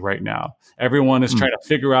capacity right now. Everyone is trying to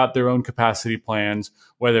figure out their own capacity plans,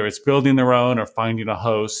 whether it's building their own or finding a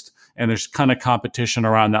host. And there's kind of competition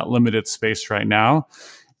around that limited space right now.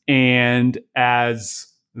 And as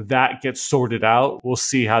that gets sorted out, we'll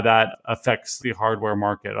see how that affects the hardware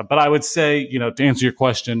market. But I would say, to answer your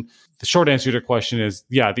question, the short answer to your question is,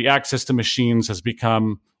 the access to machines has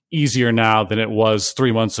become easier now than it was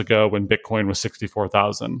 3 months ago when Bitcoin was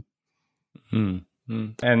 64,000.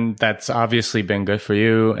 And that's obviously been good for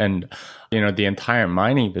you and, the entire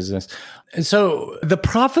mining business. And so the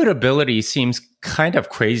profitability seems kind of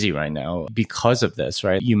crazy right now because of this,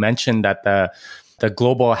 right? You mentioned that the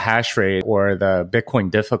global hash rate or the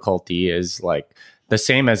Bitcoin difficulty is like the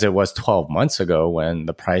same as it was 12 months ago when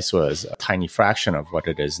the price was a tiny fraction of what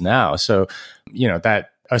it is now. So,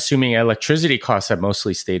 that assuming electricity costs have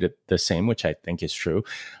mostly stayed the same, which I think is true,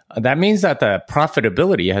 that means that the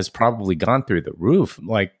profitability has probably gone through the roof.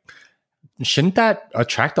 Like, shouldn't that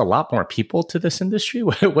attract a lot more people to this industry?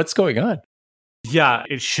 What's going on? Yeah,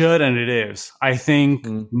 it should, and it is. I think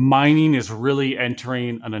mining is really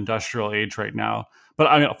entering an industrial age right now.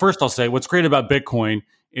 But first I'll say what's great about Bitcoin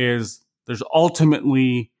is there's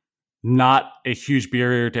ultimately not a huge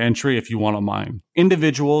barrier to entry if you want to mine.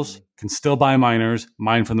 Individuals can still buy miners,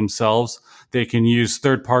 mine for themselves. They can use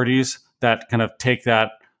third parties that kind of take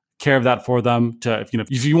that care of that for them.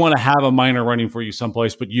 If you want to have a miner running for you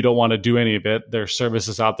someplace, but you don't want to do any of it, there are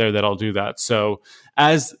services out there that'll do that. So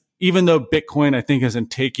even though Bitcoin, I think,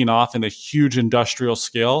 isn't taking off in a huge industrial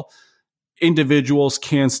scale, individuals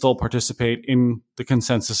can still participate in the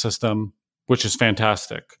consensus system, which is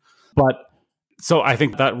fantastic. So I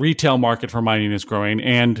think that retail market for mining is growing,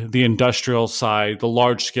 and the industrial side, the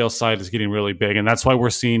large scale side, is getting really big. And that's why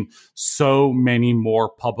we're seeing so many more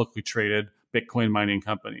publicly traded Bitcoin mining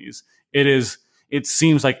companies. It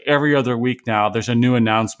seems like every other week now, there's a new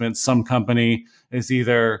announcement. Some company is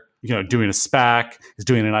either doing a SPAC, is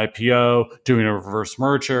doing an IPO, doing a reverse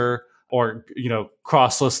merger, or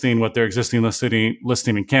cross-listing with their existing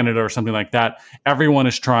listing in Canada or something like that. Everyone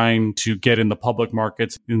is trying to get in the public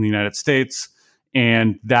markets in the United States,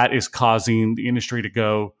 and that is causing the industry to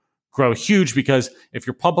grow huge because if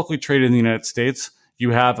you're publicly traded in the United States,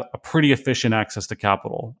 you have a pretty efficient access to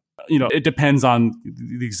capital. It depends on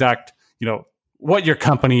the exact, what your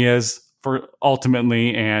company is for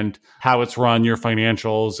ultimately and how it's run, your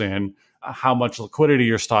financials, and how much liquidity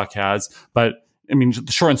your stock has. But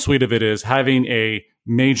the short and sweet of it is having a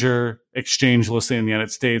major exchange listing in the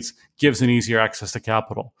United States gives an easier access to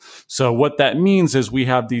capital. So what that means is we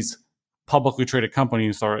have these publicly traded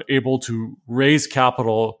companies that are able to raise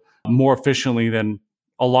capital more efficiently than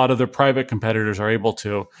a lot of their private competitors are able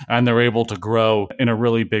to, and they're able to grow in a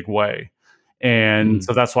really big way. And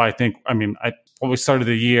so that's why I think, I always started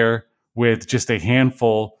the year with just a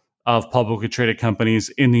handful of publicly traded companies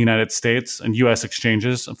in the United States and US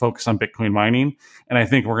exchanges and focus on Bitcoin mining. And I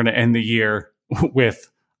think we're going to end the year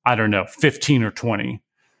with, 15 or 20.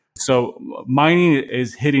 So mining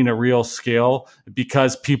is hitting a real scale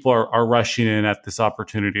because people are rushing in at this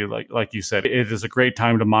opportunity. Like you said, it is a great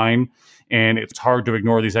time to mine, and it's hard to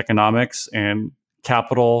ignore these economics and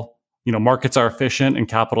capital. Markets are efficient and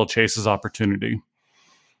capital chases opportunity.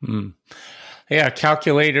 Yeah,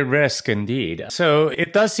 calculated risk indeed. So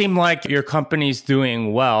it does seem like your company's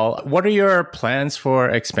doing well. What are your plans for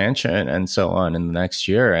expansion and so on in the next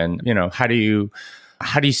year? And,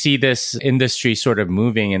 how do you see this industry sort of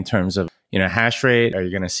moving in terms of, hash rate? Are you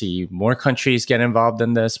going to see more countries get involved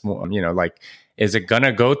in this? Is it going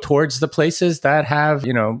to go towards the places that have,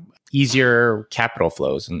 easier capital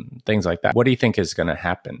flows and things like that? What do you think is going to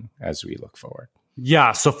happen as we look forward?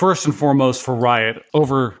 Yeah. So first and foremost for Riot,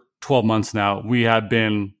 over 12 months now, we have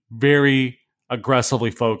been very aggressively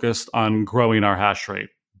focused on growing our hash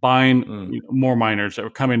rate, buying more miners that were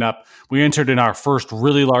coming up. We entered in our first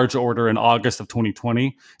really large order in August of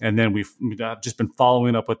 2020, and then we've just been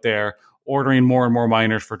following up with their ordering more and more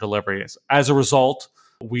miners for delivery. As a result,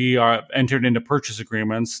 we are entered into purchase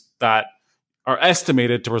agreements that are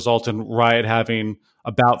estimated to result in Riot having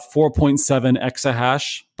about 4.7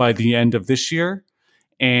 exahash by the end of this year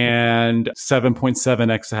and 7.7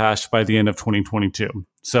 exahash by the end of 2022.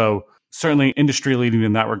 So certainly industry leading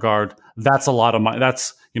in that regard. That's a lot of money.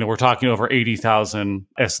 That's, we're talking over 80,000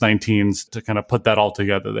 S19s to kind of put that all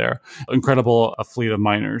together there. Incredible a fleet of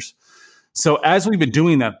miners. So as we've been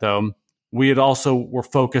doing that though, we had also were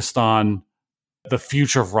focused on the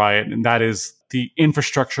future of Riot, and that is the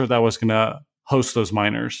infrastructure that was going to host those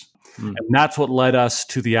miners. And that's what led us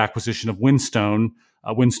to the acquisition of Whinstone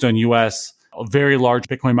US, a very large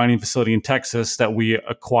Bitcoin mining facility in Texas that we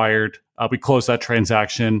acquired. We closed that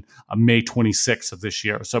transaction May 26th of this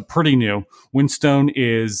year. So pretty new. Whinstone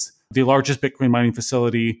is the largest Bitcoin mining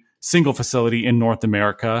facility, single facility in North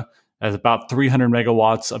America, has about 300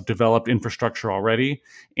 megawatts of developed infrastructure already,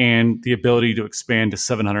 and the ability to expand to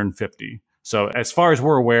 750. So as far as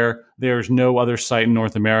we're aware, there's no other site in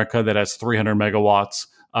North America that has 300 megawatts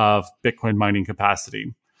of Bitcoin mining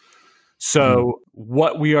capacity. So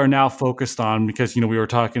what we are now focused on, because, we were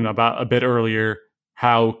talking about a bit earlier,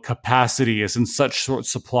 how capacity is in such short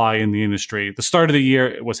supply in the industry. The start of the year,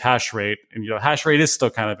 it was hash rate. And, hash rate is still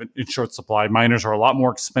kind of in short supply. Miners are a lot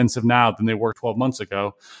more expensive now than they were 12 months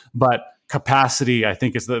ago. But capacity, I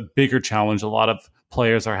think, is the bigger challenge a lot of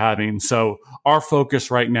players are having. So our focus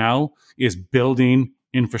right now is building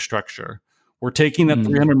infrastructure. We're taking that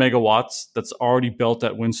 300 megawatts that's already built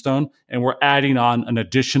at Whinstone, and we're adding on an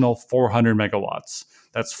additional 400 megawatts.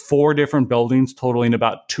 That's 4 different buildings totaling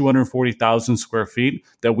about 240,000 square feet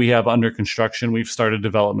that we have under construction. We've started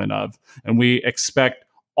development of, and we expect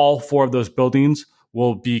all 4 of those buildings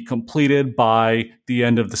will be completed by the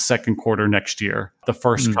end of the second quarter next year, the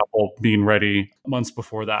first couple being ready months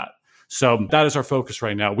before that. So that is our focus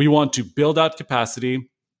right now. We want to build out capacity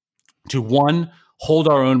to, one, hold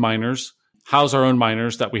our own miners, house our own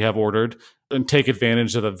miners that we have ordered, and take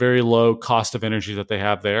advantage of the very low cost of energy that they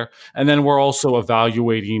have there. And then we're also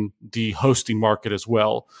evaluating the hosting market as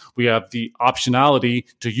well. We have the optionality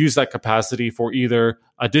to use that capacity for either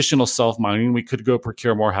additional self-mining. We could go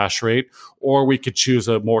procure more hash rate, or we could choose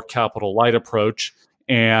a more capital light approach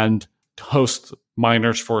and host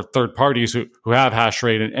miners for third parties who have hash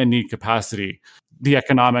rate and need capacity. The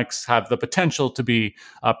economics have the potential to be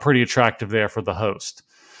pretty attractive there for the host.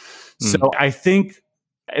 So I think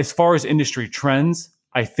as far as industry trends,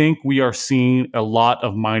 I think we are seeing a lot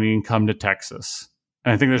of mining come to Texas.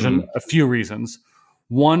 And I think there's a few reasons.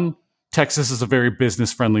 One, Texas is a very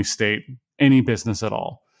business-friendly state, any business at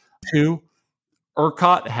all. 2,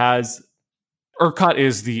 ERCOT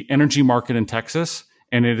is the energy market in Texas,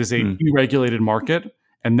 and it is a deregulated market,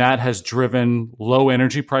 and that has driven low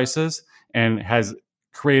energy prices and has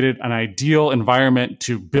created an ideal environment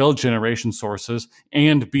to build generation sources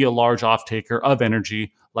and be a large off-taker of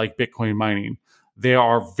energy like Bitcoin mining. There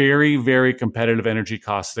are very, very competitive energy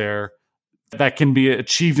costs there that can be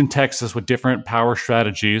achieved in Texas with different power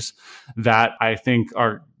strategies that I think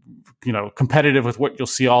are, competitive with what you'll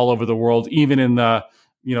see all over the world, even in the,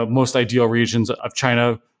 most ideal regions of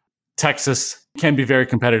China. Texas can be very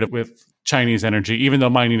competitive with Chinese energy, even though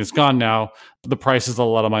mining is gone now. The prices that a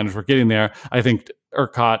lot of miners were getting there, I think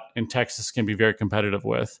ERCOT in Texas can be very competitive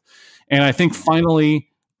with. And I think finally,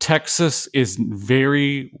 Texas is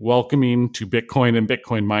very welcoming to Bitcoin and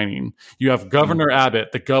Bitcoin mining. You have Governor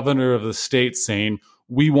Abbott, the governor of the state, saying,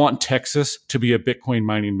 we want Texas to be a Bitcoin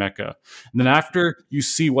mining mecca. And then after you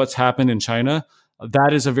see what's happened in China,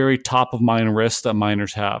 that is a very top of mind risk that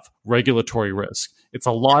miners have, regulatory risk. It's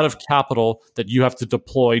a lot of capital that you have to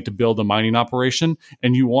deploy to build a mining operation,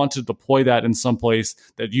 and you want to deploy that in some place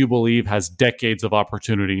that you believe has decades of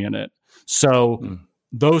opportunity in it. So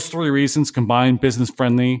those three reasons combined, business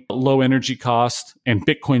friendly, low energy cost, and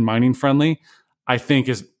Bitcoin mining friendly, I think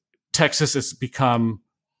Texas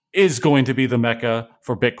is going to be the mecca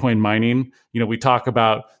for Bitcoin mining. We talk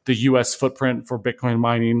about the US footprint for Bitcoin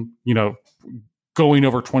mining, going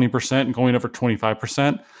over 20% and going over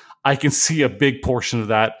 25%. I can see a big portion of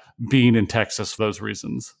that being in Texas for those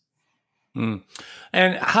reasons.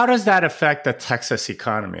 And how does that affect the Texas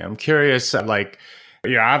economy? I'm curious,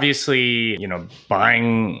 you're obviously,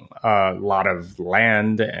 buying a lot of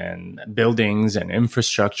land and buildings and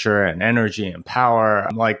infrastructure and energy and power.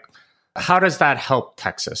 How does that help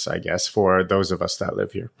Texas, I guess, for those of us that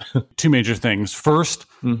live here? Two major things. First,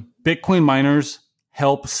 Bitcoin miners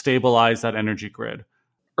help stabilize that energy grid.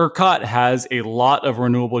 ERCOT has a lot of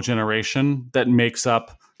renewable generation that makes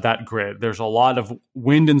up that grid. There's a lot of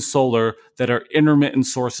wind and solar that are intermittent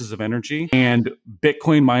sources of energy, and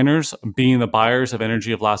Bitcoin miners, being the buyers of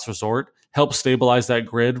energy of last resort, help stabilize that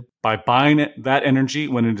grid by buying that energy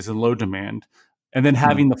when it is in low demand, and then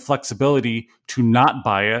having the flexibility to not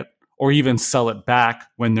buy it or even sell it back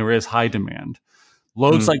when there is high demand.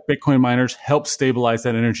 Loads like Bitcoin miners help stabilize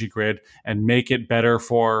that energy grid and make it better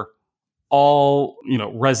for all,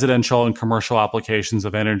 residential and commercial applications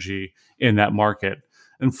of energy in that market.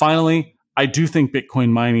 And finally, I do think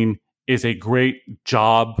Bitcoin mining is a great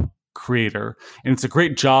job creator, and it's a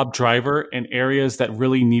great job driver in areas that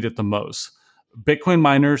really need it the most. Bitcoin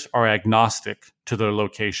miners are agnostic to their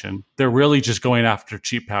location. They're really just going after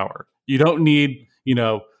cheap power. You don't need,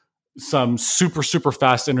 some super, super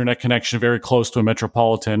fast internet connection very close to a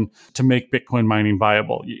metropolitan to make Bitcoin mining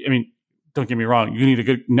viable. I mean, don't get me wrong, you need a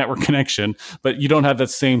good network connection, but you don't have that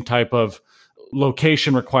same type of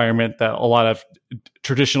location requirement that a lot of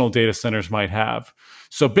traditional data centers might have.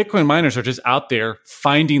 So Bitcoin miners are just out there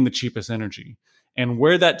finding the cheapest energy. And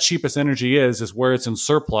where that cheapest energy is where it's in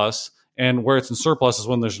surplus. And where it's in surplus is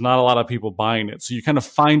when there's not a lot of people buying it. So you kind of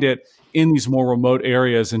find it in these more remote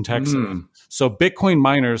areas in Texas. So Bitcoin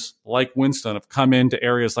miners like Whinstone have come into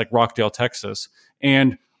areas like Rockdale, Texas,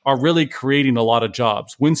 and are really creating a lot of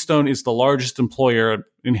jobs. Whinstone is the largest employer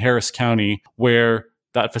in Harris County where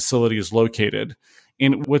that facility is located.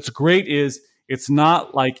 And what's great is it's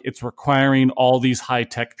not like it's requiring all these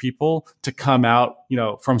high-tech people to come out,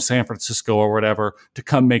 from San Francisco or whatever to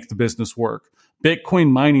come make the business work. Bitcoin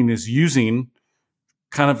mining is using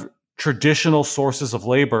kind of traditional sources of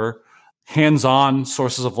labor, hands-on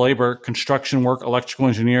sources of labor, construction work, electrical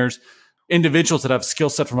engineers, individuals that have skill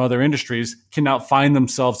set from other industries can now find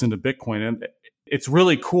themselves into Bitcoin. And it's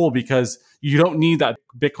really cool because you don't need that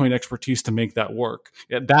Bitcoin expertise to make that work.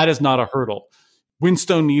 That is not a hurdle.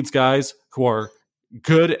 Whinstone needs guys who are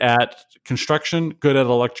good at construction, good at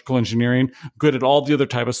electrical engineering, good at all the other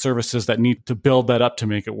type of services that need to build that up to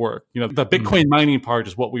make it work. The Bitcoin mining part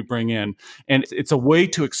is what we bring in. And it's a way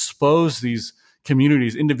to expose these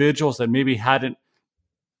communities, individuals that maybe hadn't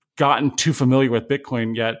gotten too familiar with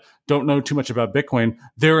Bitcoin yet, don't know too much about Bitcoin.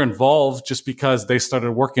 They're involved just because they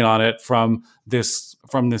started working on it from this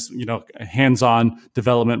hands-on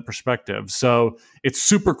development perspective. So it's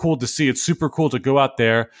super cool to see. It's super cool to go out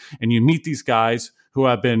there and you meet these guys who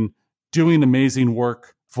have been doing amazing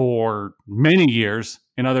work for many years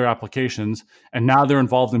in other applications, and now they're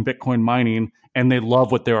involved in Bitcoin mining, and they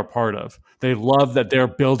love what they're a part of. They love that they're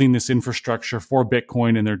building this infrastructure for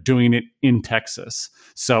Bitcoin, and they're doing it in Texas.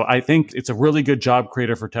 So I think it's a really good job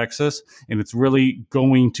creator for Texas, and it's really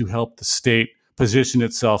going to help the state position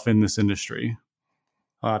itself in this industry.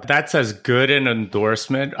 That's as good an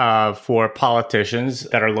endorsement for politicians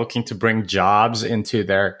that are looking to bring jobs into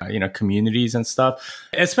their communities and stuff.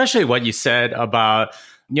 Especially what you said about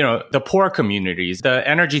the poor communities. The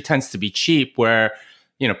energy tends to be cheap where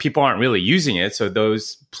people aren't really using it, so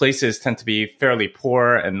those places tend to be fairly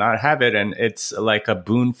poor and not have it, and it's like a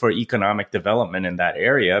boon for economic development in that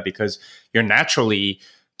area because you're naturally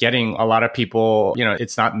getting a lot of people.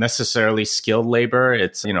 It's not necessarily skilled labor.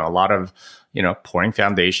 It's a lot of pouring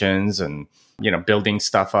foundations and, building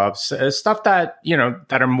stuff up, stuff that,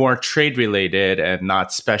 that are more trade related and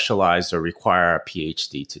not specialized or require a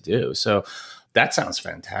PhD to do. So that sounds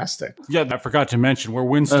fantastic. Yeah, I forgot to mention where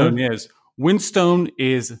Whinstone is. Whinstone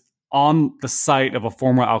is on the site of a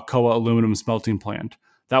former Alcoa aluminum smelting plant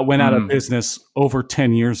that went out of business over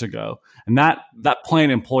 10 years ago. And that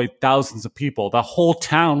plant employed thousands of people. The whole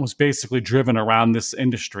town was basically driven around this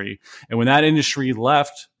industry. And when that industry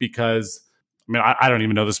left because I mean, I don't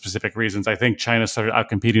even know the specific reasons. I think China started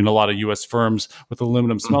outcompeting a lot of U.S. firms with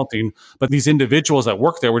aluminum smelting, but these individuals that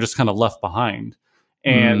work there were just kind of left behind.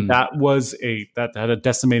 And that had a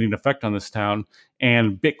decimating effect on this town.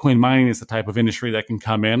 And Bitcoin mining is the type of industry that can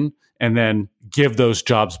come in and then give those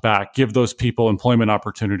jobs back, give those people employment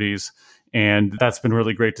opportunities. And that's been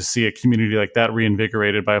really great to see a community like that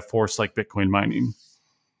reinvigorated by a force like Bitcoin mining.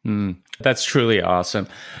 That's truly awesome.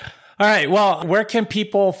 All right. Well, where can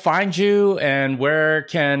people find you and where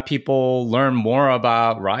can people learn more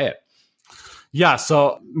about Riot? Yeah.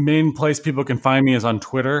 So main place people can find me is on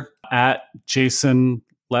Twitter at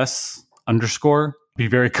JasonLess_. Be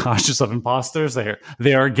very cautious of imposters.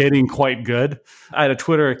 They are getting quite good. I had a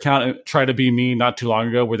Twitter account, Try to Be Me, not too long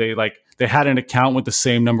ago, where they had an account with the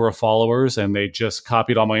same number of followers and they just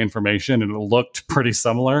copied all my information and it looked pretty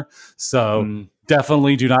similar. So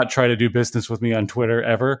definitely do not try to do business with me on Twitter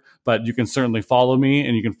ever, but you can certainly follow me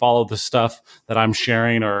and you can follow the stuff that I'm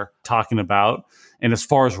sharing or talking about. And as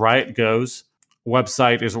far as Riot goes,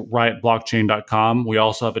 website is riotblockchain.com. We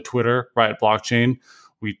also have a Twitter, Riot Blockchain.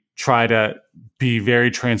 We try to be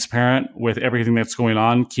very transparent with everything that's going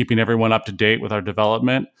on, keeping everyone up to date with our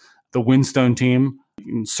development. The Whinstone team, you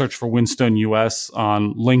can search for Whinstone US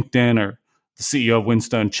on LinkedIn, or the CEO of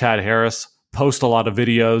Whinstone, Chad Harris, post a lot of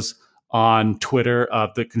videos on Twitter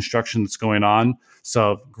of the construction that's going on.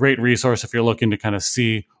 So great resource if you're looking to kind of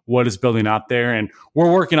see what is building out there. And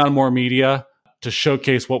we're working on more media to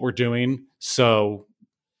showcase what we're doing. So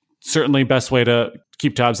certainly best way to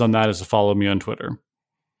keep tabs on that is to follow me on Twitter.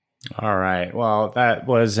 All right. Well, that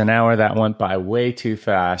was an hour that went by way too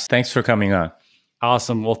fast. Thanks for coming on.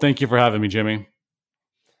 Awesome. Well, thank you for having me, Jimmy.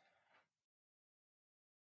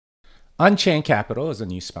 Unchained Capital is a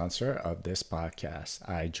new sponsor of this podcast.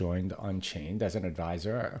 I joined Unchained as an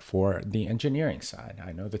advisor for the engineering side.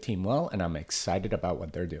 I know the team well, and I'm excited about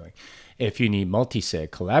what they're doing. If you need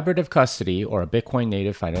multi-sig, collaborative custody, or a Bitcoin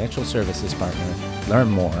native financial services partner, learn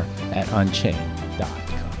more at unchained.com.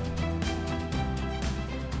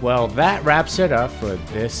 Well, that wraps it up for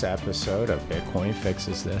this episode of Bitcoin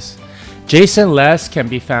Fixes This. Jason Less can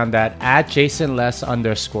be found at @JasonLess_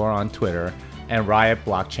 on Twitter and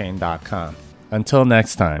riotblockchain.com. Until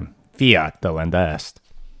next time, fiat delenda est.